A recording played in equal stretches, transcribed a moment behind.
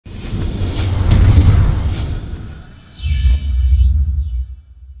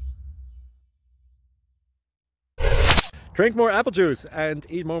Drink more apple juice and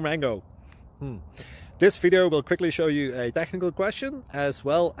eat more mango. This video will quickly show you a technical question as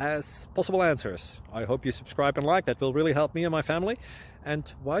well as possible answers. I hope you subscribe and like. That will really help me and my family.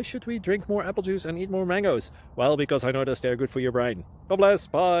 And why should we drink more apple juice and eat more mangoes? Well, because I noticed they're good for your brain. God bless.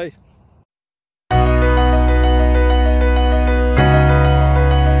 Bye.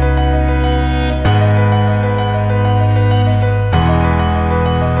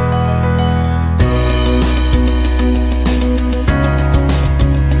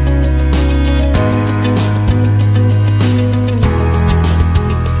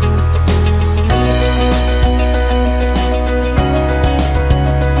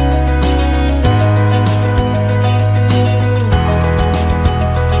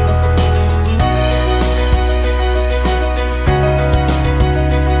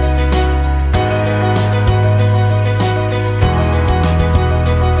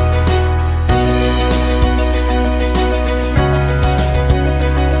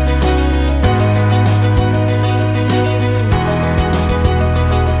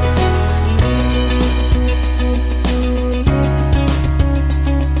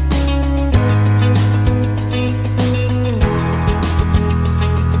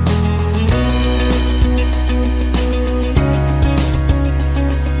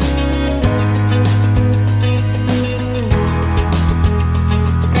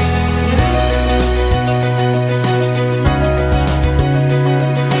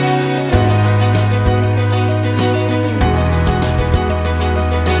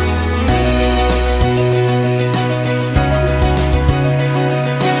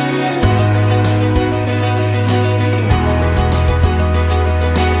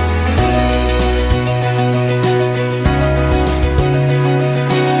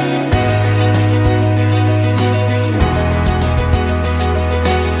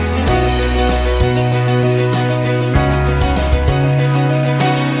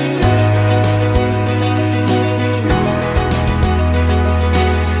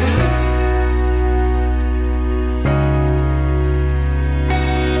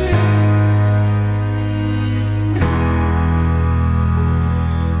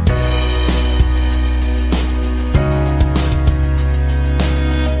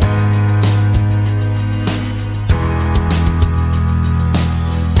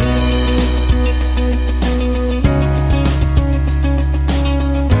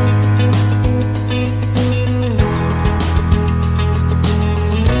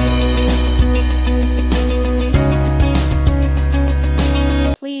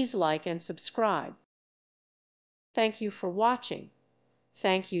 Please like and subscribe. Thank you for watching.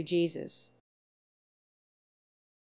 Thank you, Jesus.